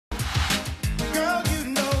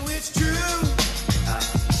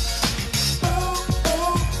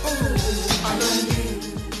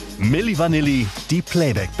Milli Vanilli, die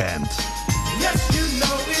Playback-Band.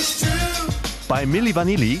 Bei Milli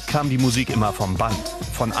Vanilli kam die Musik immer vom Band,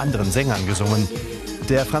 von anderen Sängern gesungen.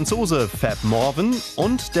 Der Franzose Fab Morvan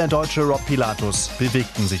und der deutsche Rob Pilatus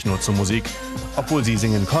bewegten sich nur zur Musik, obwohl sie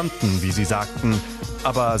singen konnten, wie sie sagten.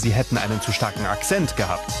 Aber sie hätten einen zu starken Akzent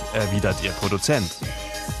gehabt, erwidert ihr Produzent.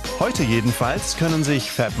 Heute jedenfalls können sich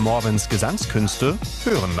Fab Morvans Gesangskünste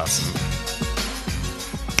hören lassen.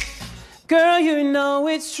 Girl, you know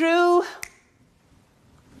it's true.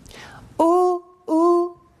 Ooh,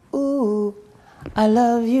 ooh, ooh, I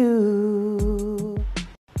love you.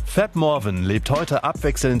 Fab Morvan lebt heute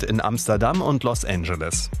abwechselnd in Amsterdam und Los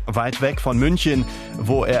Angeles. Weit weg von München,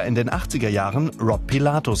 wo er in den 80er Jahren Rob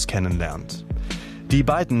Pilatus kennenlernt. Die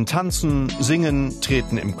beiden tanzen, singen,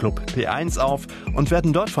 treten im Club P1 auf und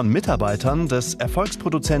werden dort von Mitarbeitern des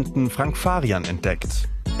Erfolgsproduzenten Frank Farian entdeckt.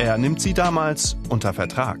 Er nimmt sie damals unter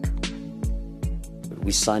Vertrag.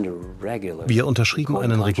 Wir unterschrieben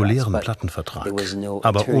einen regulären Plattenvertrag,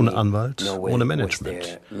 aber ohne Anwalt, ohne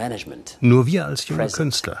Management. Nur wir als junge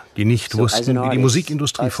Künstler, die nicht wussten, wie die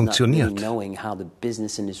Musikindustrie funktioniert.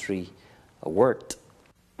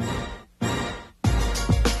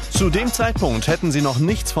 Zu dem Zeitpunkt hätten sie noch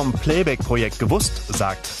nichts vom Playback-Projekt gewusst,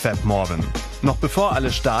 sagt Fab Morvan. Noch bevor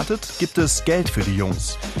alles startet, gibt es Geld für die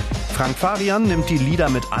Jungs. Frank Farian nimmt die Lieder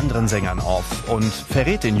mit anderen Sängern auf und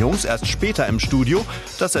verrät den Jungs erst später im Studio,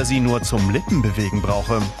 dass er sie nur zum Lippenbewegen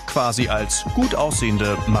brauche, quasi als gut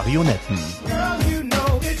aussehende Marionetten.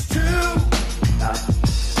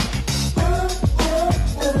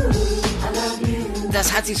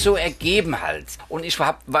 Das hat sich so ergeben halt. Und ich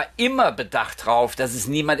war immer bedacht drauf, dass es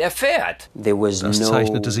niemand erfährt. Das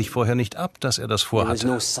zeichnete sich vorher nicht ab, dass er das vorhatte.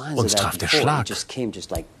 Uns traf der Schlag.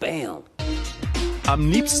 Am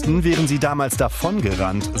liebsten wären sie damals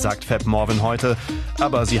davongerannt, sagt Fab Morvan heute.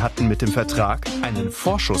 Aber sie hatten mit dem Vertrag einen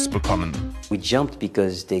Vorschuss bekommen.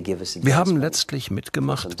 Wir haben letztlich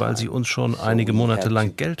mitgemacht, weil sie uns schon einige Monate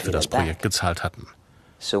lang Geld für das Projekt gezahlt hatten.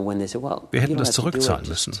 Wir hätten das zurückzahlen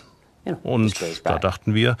müssen. Und da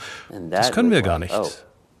dachten wir, das können wir gar nicht.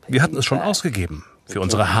 Wir hatten es schon ausgegeben. Für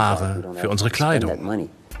unsere Haare, für unsere Kleidung.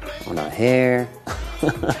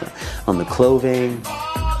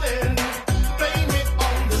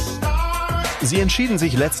 Sie entschieden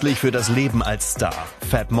sich letztlich für das Leben als Star.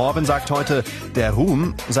 Fab Morvan sagt heute, der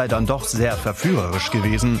Ruhm sei dann doch sehr verführerisch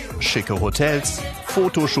gewesen. Schicke Hotels,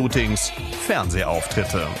 Fotoshootings,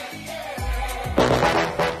 Fernsehauftritte.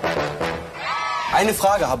 Eine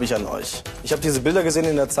Frage habe ich an euch. Ich habe diese Bilder gesehen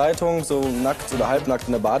in der Zeitung, so nackt oder halbnackt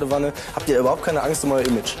in der Badewanne. Habt ihr überhaupt keine Angst um euer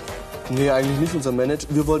Image? Nee, eigentlich nicht, unser Manager.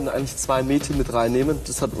 Wir wollten eigentlich 2 Mädchen mit reinnehmen.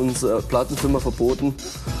 Das hat uns Plattenfirma verboten.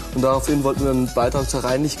 Und daraufhin wollten wir einen Beitrag zur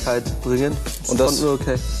Reinlichkeit bringen. Und das fanden wir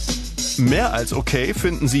okay. Mehr als okay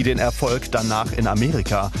finden sie den Erfolg danach in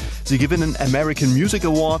Amerika. Sie gewinnen American Music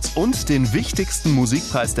Awards und den wichtigsten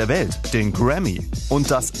Musikpreis der Welt, den Grammy.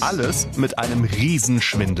 Und das alles mit einem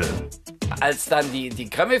Riesenschwindel. Als dann die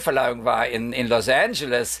Grammy-Verleihung war in Los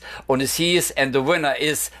Angeles und es hieß, and the winner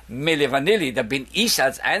is Milli Vanilli, da bin ich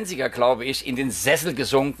als einziger, glaube ich, in den Sessel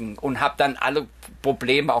gesunken und habe dann alle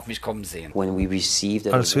Probleme auf mich kommen sehen.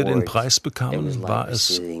 Als wir den Preis bekamen, war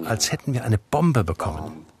es, als hätten wir eine Bombe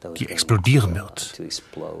bekommen, die explodieren wird.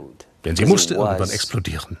 Denn sie musste irgendwann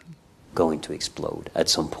explodieren.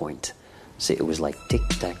 So it was like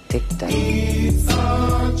tick-tack, tick-tack. It's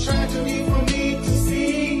a tragedy for me to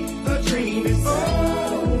see the dream is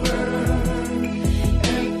over.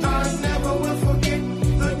 And I never will forget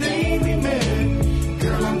the day we met.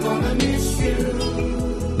 Girl, I'm gonna miss you.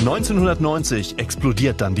 1990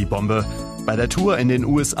 explodiert dann die Bombe. Bei der Tour in den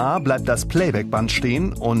USA bleibt das Playback-Band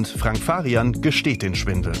stehen und Frank Farian gesteht den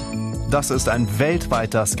Schwindel. Das ist ein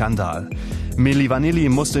weltweiter Skandal. Milli Vanilli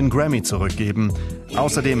muss den Grammy zurückgeben.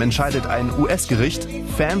 Außerdem entscheidet ein US-Gericht,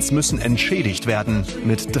 Fans müssen entschädigt werden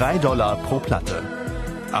mit $3 pro Platte.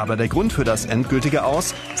 Aber der Grund für das endgültige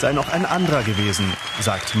Aus sei noch ein anderer gewesen,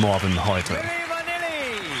 sagt Morvan heute.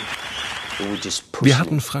 Wir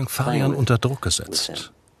hatten Frank Farian unter Druck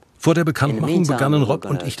gesetzt. Vor der Bekanntmachung begannen Rob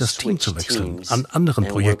und ich das Team zu wechseln, an anderen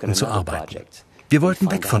Projekten zu arbeiten. Wir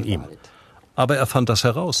wollten weg von ihm. Aber er fand das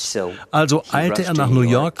heraus. Also eilte er nach New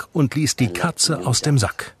York und ließ die Katze aus dem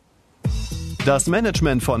Sack. Das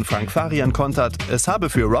Management von Frank Farian kontert, es habe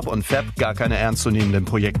für Rob und Fab gar keine ernstzunehmenden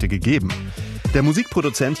Projekte gegeben. Der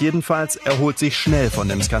Musikproduzent jedenfalls erholt sich schnell von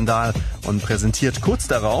dem Skandal und präsentiert kurz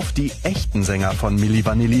darauf die echten Sänger von Milli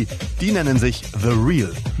Vanilli. Die nennen sich The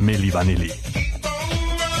Real Milli Vanilli.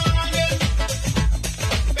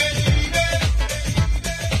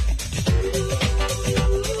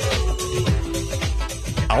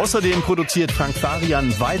 Außerdem produziert Frank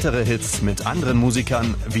Farian weitere Hits mit anderen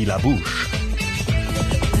Musikern wie La Bouche.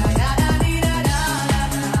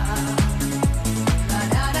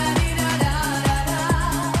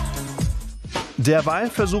 Derweil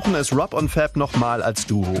versuchen es Rob und Fab nochmal als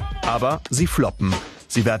Duo, aber sie floppen.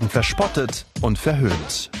 Sie werden verspottet und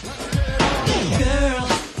verhöhnt.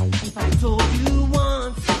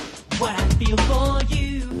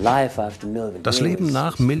 Das Leben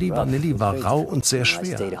nach Milli Vanilli war rau und sehr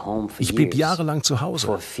schwer. Ich blieb jahrelang zu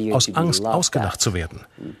Hause, aus Angst ausgelacht zu werden.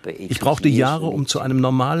 Ich brauchte Jahre, um zu einem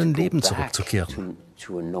normalen Leben zurückzukehren.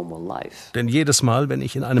 Denn jedes Mal, wenn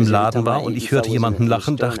ich in einem Laden war und ich hörte jemanden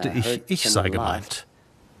lachen, dachte ich sei gemeint.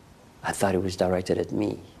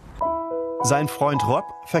 Sein Freund Rob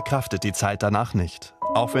verkraftet die Zeit danach nicht.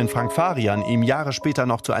 Auch wenn Frank Farian ihm Jahre später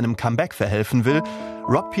noch zu einem Comeback verhelfen will,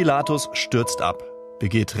 Rob Pilatus stürzt ab,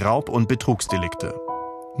 begeht Raub- und Betrugsdelikte.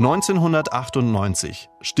 1998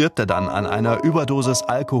 stirbt er dann an einer Überdosis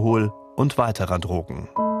Alkohol und weiterer Drogen.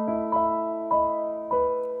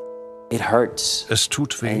 Es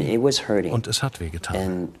tut weh und es hat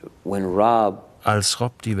wehgetan. Als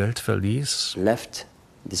Rob die Welt verließ,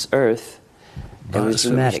 war es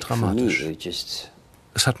für mich dramatisch.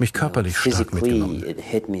 Es hat mich körperlich stark mitgenommen.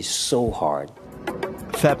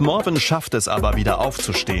 Fab Morvan schafft es aber wieder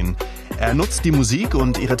aufzustehen. Er nutzt die Musik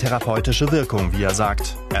und ihre therapeutische Wirkung, wie er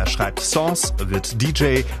sagt. Er schreibt Songs, wird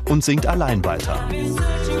DJ und singt allein weiter.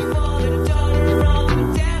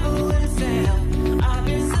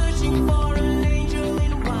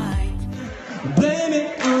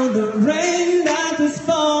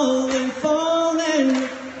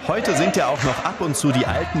 Heute singt er auch noch ab und zu die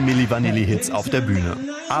alten Milli Vanilli-Hits auf der Bühne.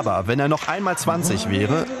 Aber wenn er noch einmal 20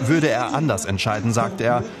 wäre, würde er anders entscheiden, sagt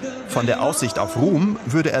er. Von der Aussicht auf Ruhm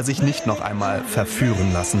würde er sich nicht noch einmal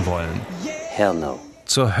verführen lassen wollen.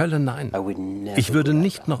 Zur Hölle nein. Ich würde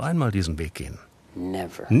nicht noch einmal diesen Weg gehen.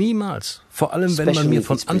 Niemals. Vor allem, wenn man mir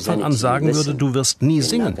von Anfang an sagen würde, du wirst nie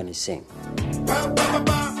singen.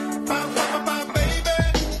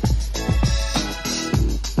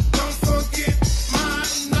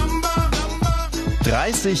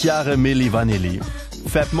 30 Jahre Milli Vanilli.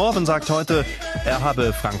 Fab Morvan sagt heute, er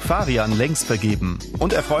habe Frank Farian längst vergeben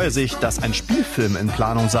und er freue sich, dass ein Spielfilm in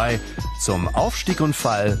Planung sei zum Aufstieg und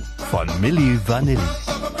Fall von Milli Vanilli.